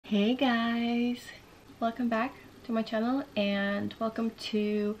Hey guys, welcome back to my channel and welcome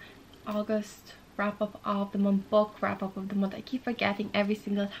to August wrap up of the month, book wrap up of the month. I keep forgetting every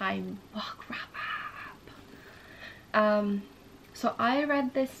single time. Book wrap up. So I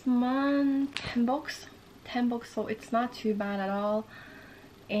read this month 10 books, so it's not too bad at all,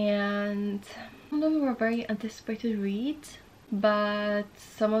 and some of them were very anticipated reads, but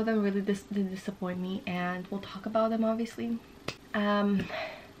some of them really did disappoint me, and we'll talk about them obviously.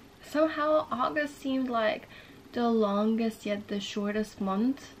 Somehow August seemed like the longest yet the shortest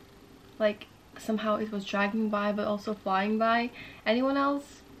month. Like somehow it was dragging by but also flying by. Anyone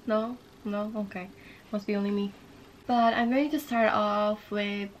else? No? Okay, must be only me. But I'm going to start off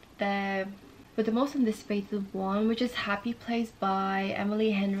with the most anticipated one, which is Happy Place by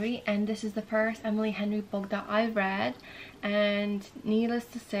Emily Henry, and this is the first Emily Henry book that I read, and needless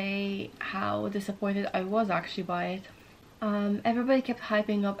to say how disappointed I was actually by it. Everybody kept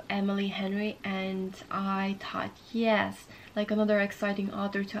hyping up Emily Henry, and I thought, yes, like another exciting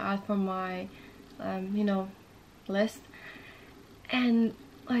author to add for my list. And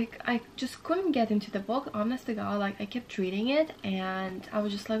like I just couldn't get into the book, honest to god. Like I kept reading it and I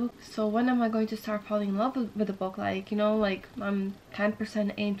was just like, so when am I going to start falling in love with the book? Like, you know, like I'm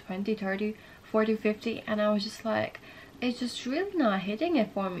 10% in, 20, 30, 40, 50, and I was just like, it's just really not hitting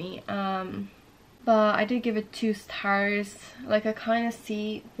it for me. But I did give it 2 stars. Like I kind of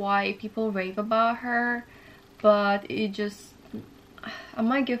see why people rave about her, but it just, I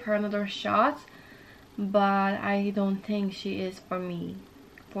might give her another shot, but I don't think she is for me,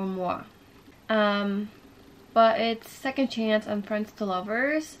 for moi. But it's Second Chance and Friends to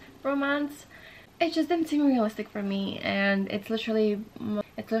Lovers romance. It just didn't seem realistic for me, and it's literally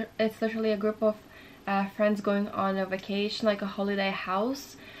a group of friends going on a vacation, like a holiday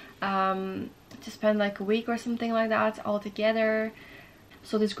house, to spend like a week or something like that all together.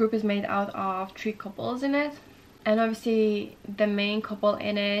 So this group is made out of 3 couples in it, and obviously the main couple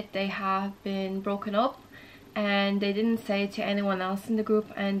in it, they have been broken up and they didn't say it to anyone else in the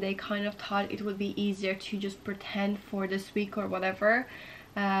group, and they kind of thought it would be easier to just pretend for this week or whatever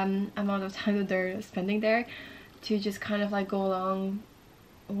amount of time that they're spending there, to just kind of like go along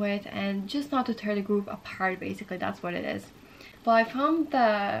with and just not to tear the group apart. Basically that's what it is. But I found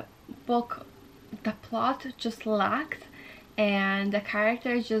the book, the plot just lacked, and the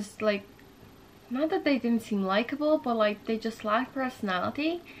characters just, like, not that they didn't seem likable, but like they just lacked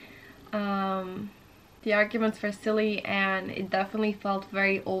personality. The arguments were silly and it definitely felt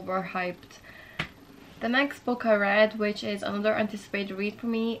very overhyped. The next book I read, which is another anticipated read for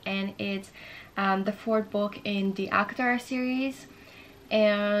me, and it's the 4th book in the ACOTAR series.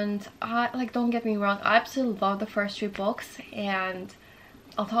 And like, don't get me wrong, I absolutely love the first 3 books, and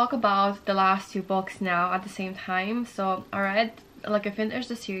I'll talk about the last 2 books now at the same time. So I finished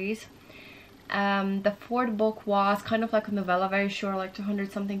the series. The 4th book was kind of like a novella, very short, like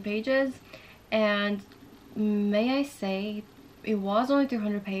 200 something pages, and may I say it was only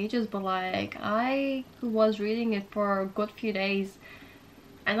 200 pages, but like I was reading it for a good few days.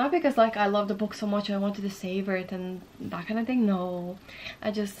 And not because like I love the book so much and I wanted to savor it and that kind of thing, no.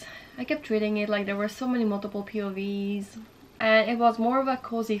 I kept reading it. Like there were so many multiple POVs, and it was more of a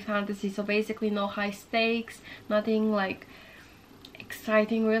cozy fantasy, so basically no high stakes, nothing like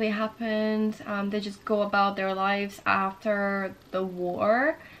exciting really happened. They just go about their lives after the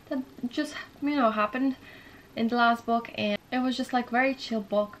war that just, you know, happened in the last book, and it was just like very chill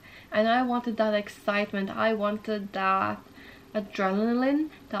book, and I wanted that excitement, I wanted that adrenaline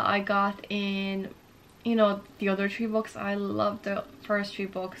that I got in, you know, the other 3 books. I loved the first 3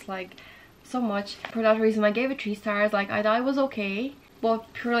 books like so much. For that reason I gave it 3 stars. Like I thought it was okay,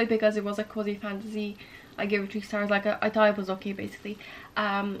 but purely because it was a cozy fantasy I gave it 3 stars. Like I thought it was okay basically.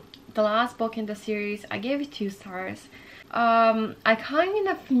 The last book in the series I gave it 2 stars. I kind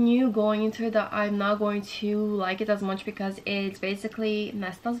of knew going into it that I'm not going to like it as much because it's basically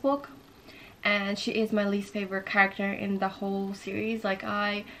Nesta's book, and she is my least favorite character in the whole series. Like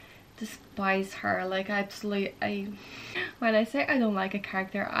I despise her. Like when I say I don't like a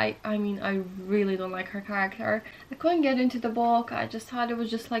character, I mean I really don't like her character. I couldn't get into the book. I just thought it was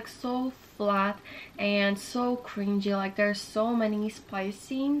just like so flat and so cringy. Like there's so many spice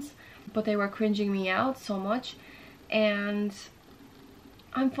scenes, but they were cringing me out so much. And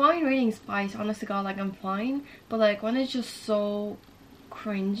I'm fine reading spice, honest to god, like I'm fine, but like when it's just so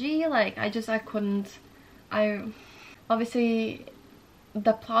cringy, like I couldn't. Obviously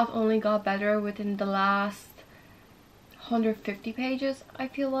the plot only got better within the last 150 pages, I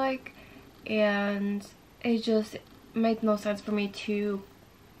feel like, and it just made no sense for me to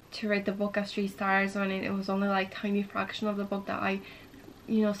rate the book as 3 stars when it was only like tiny fraction of the book that I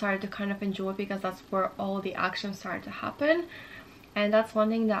you know, started to kind of enjoy, because that's where all the action started to happen. And that's one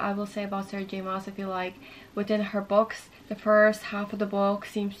thing that I will say about Sarah J Maas. I feel like within her books, the first half of the book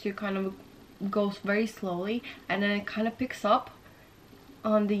seems to kind of goes very slowly, and then it kind of picks up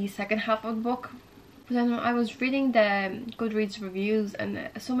on the second half of the book. But then I was reading the Goodreads reviews, and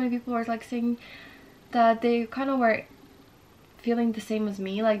so many people were like saying that they kind of were feeling the same as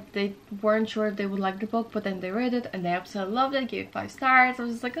me, like they weren't sure if they would like the book, but then they read it and they absolutely loved it, gave it 5 stars. I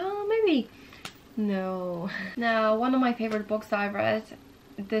was just like, oh, maybe no. Now, one of my favorite books that I've read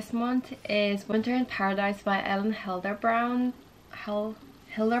this month is Winter in Paradise by Ellen Hilderbrand.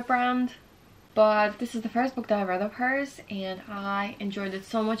 But this is the first book that I read of hers, and I enjoyed it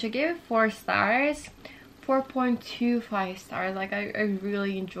so much. I gave it 4 stars, 4.25 stars. Like I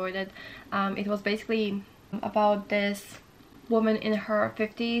really enjoyed it. It was basically about this woman in her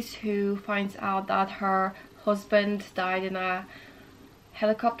 50s who finds out that her husband died in a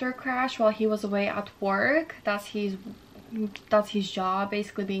helicopter crash while he was away at work. That's his job,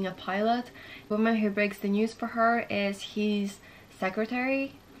 basically, being a pilot. The woman who breaks the news for her is his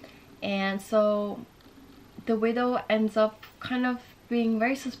secretary, and so the widow ends up kind of being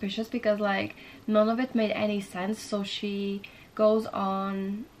very suspicious because like none of it made any sense. So she goes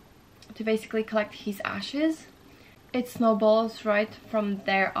on to basically collect his ashes. It snowballs right from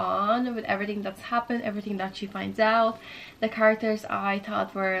there on with everything that's happened, everything that she finds out. The characters I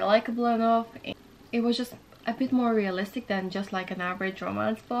thought were likable enough. It was just a bit more realistic than just like an average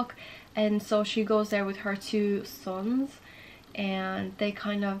romance book. And so she goes there with her 2 sons, and they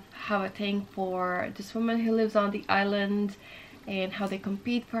kind of have a thing for this woman who lives on the island and how they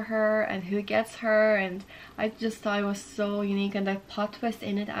compete for her and who gets her. And I just thought it was so unique, and the plot twist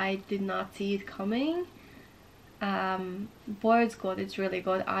in it, I did not see it coming. Boy, it's good. It's really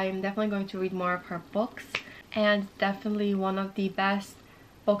good. I'm definitely going to read more of her books, and definitely one of the best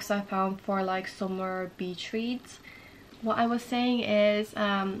books I found for like summer beach reads. What I was saying is,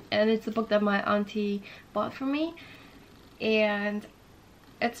 and it's a book that my auntie bought for me, and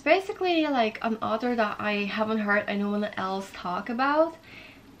it's basically like an author that I haven't heard anyone else talk about.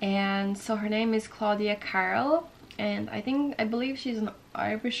 And so her name is Claudia Carroll, and I believe she's an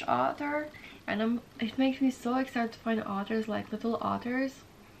Irish author. And it makes me so excited to find authors, like little authors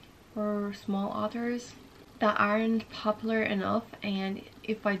or small authors that aren't popular enough. And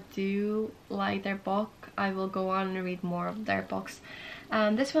if I do like their book, I will go on and read more of their books.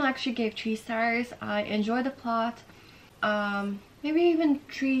 This one actually gave 3 stars. I enjoyed the plot. Maybe even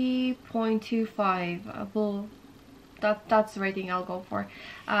 3.25. That's the rating I'll go for.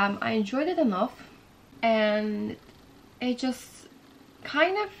 I enjoyed it enough, and it just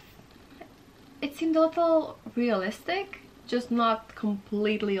kind of, it seemed a little realistic, just not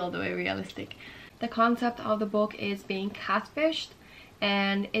completely all the way realistic. The concept of the book is being catfished,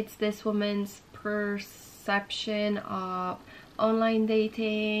 and it's this woman's perception of online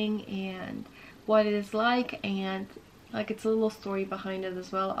dating and what it is like, and like it's a little story behind it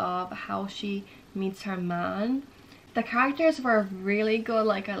as well of how she meets her man. The characters were really good.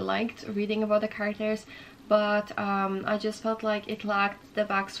 Like I liked reading about the characters, but I just felt like it lacked the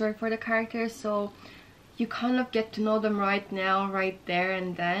backstory for the characters, so you kind of get to know them right now, right there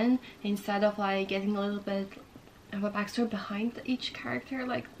and then, instead of like getting a little bit of a backstory behind each character.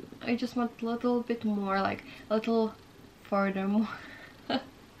 Like I just want a little bit more, like a little furthermore.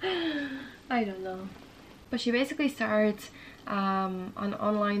 I don't know. But she basically starts an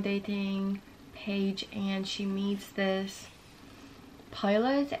online dating page, and she meets this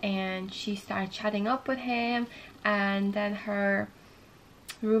pilot and she starts chatting up with him, and then her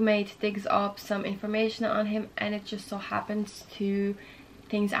roommate digs up some information on him, and it just so happens to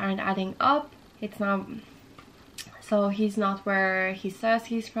things aren't adding up. It's not, so he's not where he says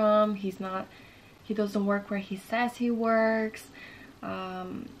he's from, he doesn't work where he says he works,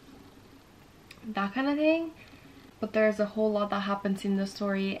 that kind of thing. But there's a whole lot that happens in the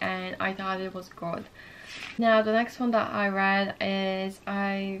story, and I thought it was good. Now the next one that I read is,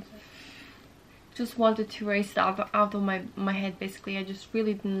 I just wanted to erase it out of my head. Basically, I just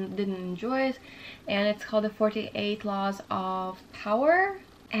really didn't enjoy it, and it's called The 48 Laws of Power,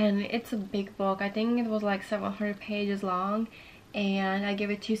 and it's a big book. I think it was like 700 pages long, and I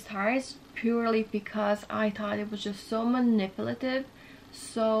gave it 2 stars purely because I thought it was just so manipulative,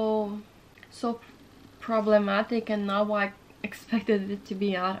 so problematic, and not what I expected it to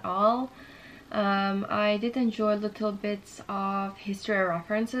be at all. I did enjoy little bits of history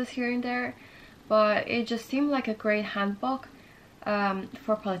references here and there, but it just seemed like a great handbook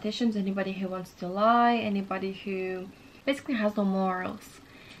for politicians, anybody who wants to lie, anybody who basically has no morals,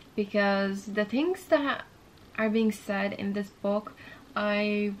 because the things that are being said in this book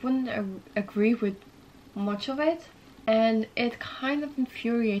I wouldn't agree with much of it, and it kind of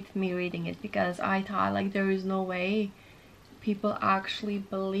infuriated me reading it because I thought like there is no way people actually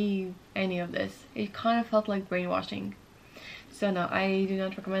believe any of this. It kind of felt like brainwashing. So no, I do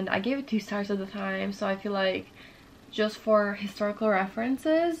not recommend. I gave it 2 stars at the time, so I feel like just for historical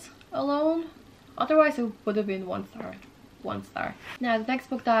references alone, otherwise it would have been 1 star. 1 star. Now the next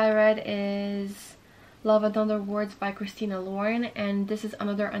book that I read is Love and Other Words by Christina Lauren, and this is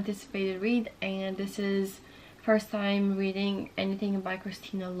another anticipated read, and this is first time reading anything by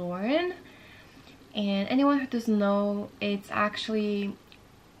Christina Lauren. And anyone who doesn't know, it's actually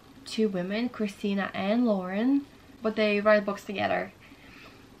 2 women, Christina and Lauren, but they write books together.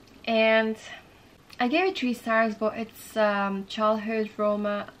 And I gave it 3 stars, but it's childhood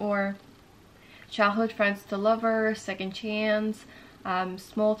romance or childhood friends to lovers, second chance,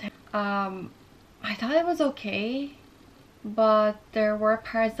 small town. I thought it was okay, but there were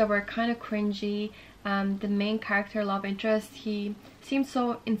parts that were kind of cringy. The main character, love interest, he seemed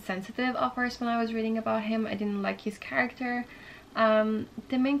so insensitive at first when I was reading about him. I didn't like his character. The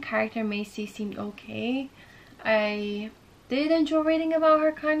main character, Macy, seemed okay. I did enjoy reading about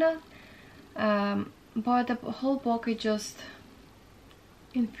her, kind of. But the whole book, it just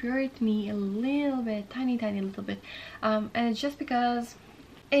infuriated me a little bit, tiny little bit. And it's just because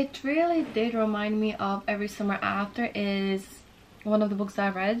it really did remind me of Every Summer After, is one of the books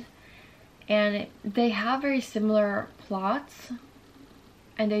that I read. And they have very similar plots,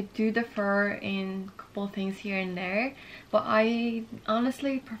 and they do differ in a couple of things here and there, but I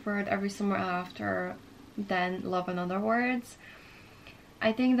honestly preferred Every Summer After than Love and Other Words.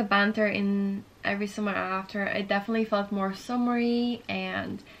 I think the banter in Every Summer After, it definitely felt more summery,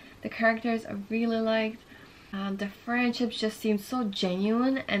 and the characters I really liked. The friendships just seemed so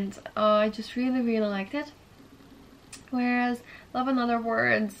genuine, and I just really liked it. Whereas Love and Other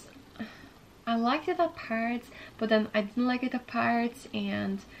Words, I liked it at parts, but then I didn't like it at parts,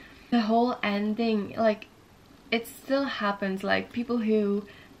 and the whole ending, like, it still happens. Like, people who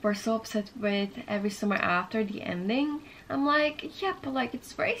were so upset with Every Summer After, the ending, I'm like, yeah, but like,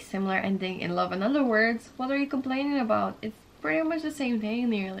 it's very similar ending in Love and Other Words. What are you complaining about? It's pretty much the same thing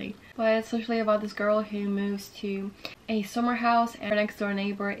nearly. But it's usually about this girl who moves to a summer house, and her next door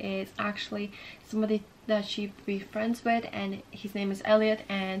neighbor is actually somebody that she be friends with, and his name is Elliot,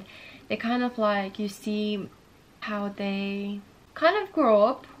 and they kind of like, you see how they kind of grow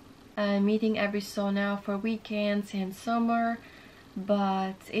up, meeting every so now for weekends in summer,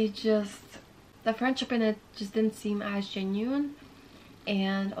 but it just, the friendship in it just didn't seem as genuine,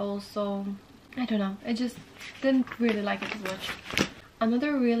 and also, I don't know, I just didn't really like it as much.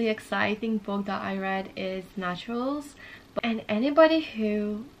 Another really exciting book that I read is Naturals, and anybody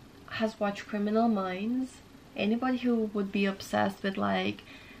who has watched Criminal Minds, anybody who would be obsessed with like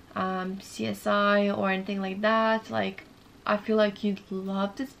CSI or anything like that, like, I feel like you'd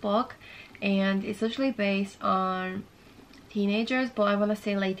love this book. And it's literally based on teenagers, but I want to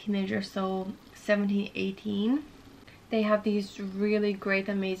say late teenagers, so 17, 18. They have these really great,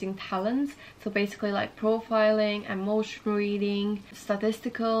 amazing talents. So basically like profiling, emotion reading,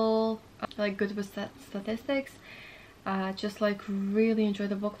 statistical, like good with statistics. Just like really enjoy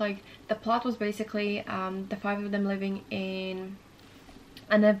the book. Like, the plot was basically the 5 of them living in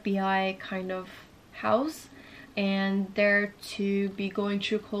an FBI kind of house, and they're to be going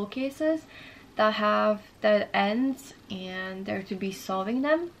through cold cases that have dead ends, and they're to be solving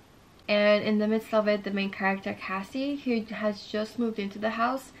them. And in the midst of it, the main character, Cassie, who has just moved into the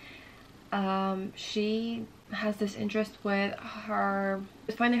house, she has this interest with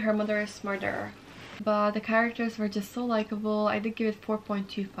finding her mother's murderer. But the characters were just so likable. I did give it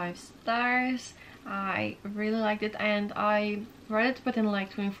 4.25 stars. I really liked it, and I read it within like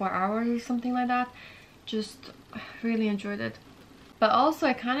 24 hours or something like that. Just really enjoyed it. But also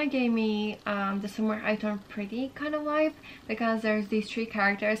it kind of gave me the Summer I Turned Pretty kind of vibe, because there's these 3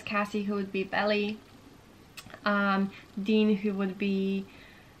 characters: Cassie, who would be Belly, Dean, who would be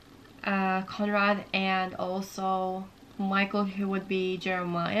Conrad, and also Michael, who would be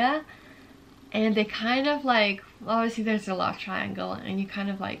Jeremiah. And they kind of like, obviously there's a love triangle, and you kind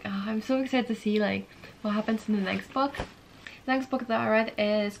of like, oh, I'm so excited to see like what happens in the next book. The next book that I read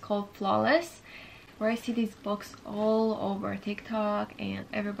is called Flawless, where I see these books all over TikTok and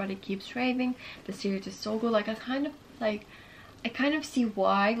everybody keeps raving. The series is so good. Like, I kind of see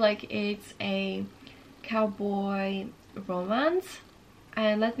why. Like, it's a cowboy romance,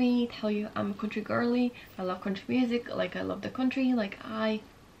 and let me tell you, I'm a country girly. I love country music. Like, I love the country. Like, I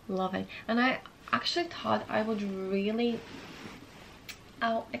love it. And I actually thought I would really,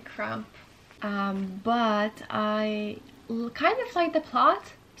 ow, a cramp, but I kind of like the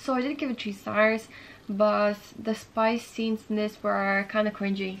plot, so I did give it 3 stars, but the spice scenes in this were kind of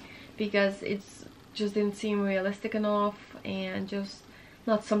cringy because it's just didn't seem realistic enough and just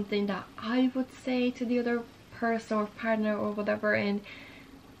not something that I would say to the other person or partner or whatever, and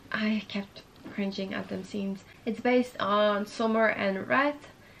I kept cringing at them scenes. It's based on Summer and Red.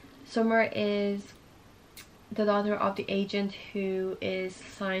 Summer is the daughter of the agent who is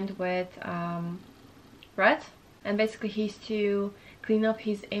signed with Red, and basically he's to clean up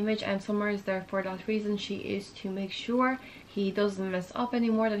his image, and Summer is there for that reason. She is to make sure he doesn't mess up any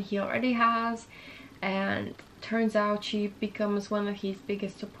more than he already has, and turns out she becomes one of his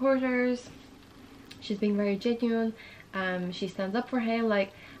biggest supporters. She's being very genuine. She stands up for him.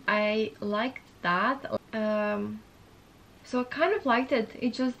 Like, I liked that. So I kind of liked it.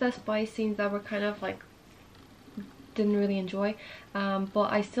 It's just the spice scenes that were kind of like didn't really enjoy, but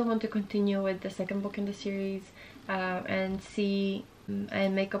I still want to continue with the second book in the series and see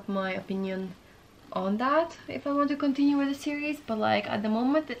and make up my opinion on that if I want to continue with the series. But like at the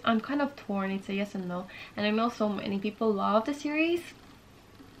moment I'm kind of torn. It's a yes and no, and I know so many people love the series,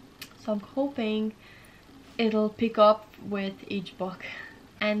 so I'm hoping it'll pick up with each book.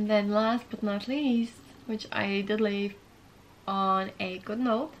 And then last but not least, which I did leave on a good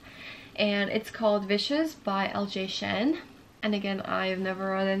note, and it's called Vicious by LJ Shen. And again, I've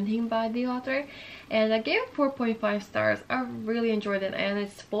never read anything by the author, and I gave it 4.5 stars. I really enjoyed it, and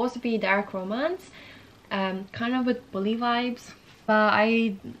it's supposed to be dark romance, kind of with bully vibes. But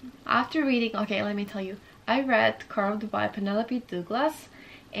after reading, okay, let me tell you, I read Carved by Penelope Douglas,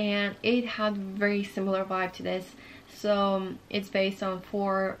 and it had very similar vibe to this. So it's based on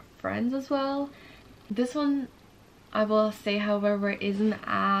 4 friends as well. This one, I will say, however, isn't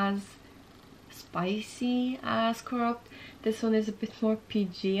as spicy as Corrupt. This one is a bit more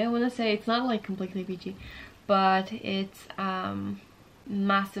PG. I want to say it's not like completely PG, but it's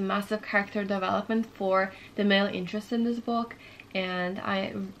massive character development for the male interest in this book, and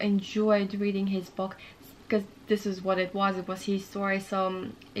I enjoyed reading his book because this is what it was his story. So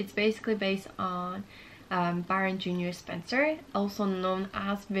it's basically based on Baron Jr. Spencer, also known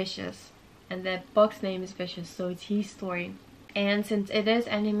as Vicious, and the book's name is Vicious, so it's his story. And since it is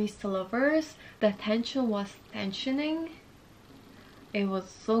enemies to lovers, the tension was tensioning. It was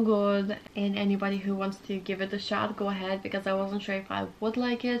so good, and anybody who wants to give it a shot, go ahead, because I wasn't sure if I would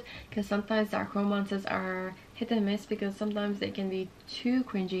like it, because sometimes dark romances are hit and miss, because sometimes they can be too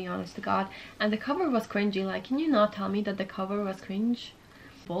cringy, honest to God. And the cover was cringy. Like, can you not tell me that the cover was cringe?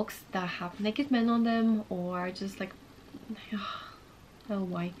 Books that have naked men on them, or just like oh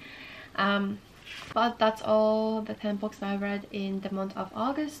why. But that's all the 10 books that I read in the month of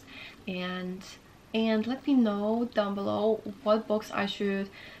August, and let me know down below what books I should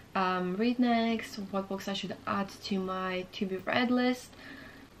read next, what books I should add to my to be read list.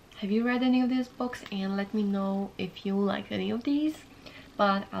 Have you read any of these books? And let me know if you like any of these.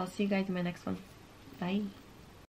 But I'll see you guys in my next one. Bye.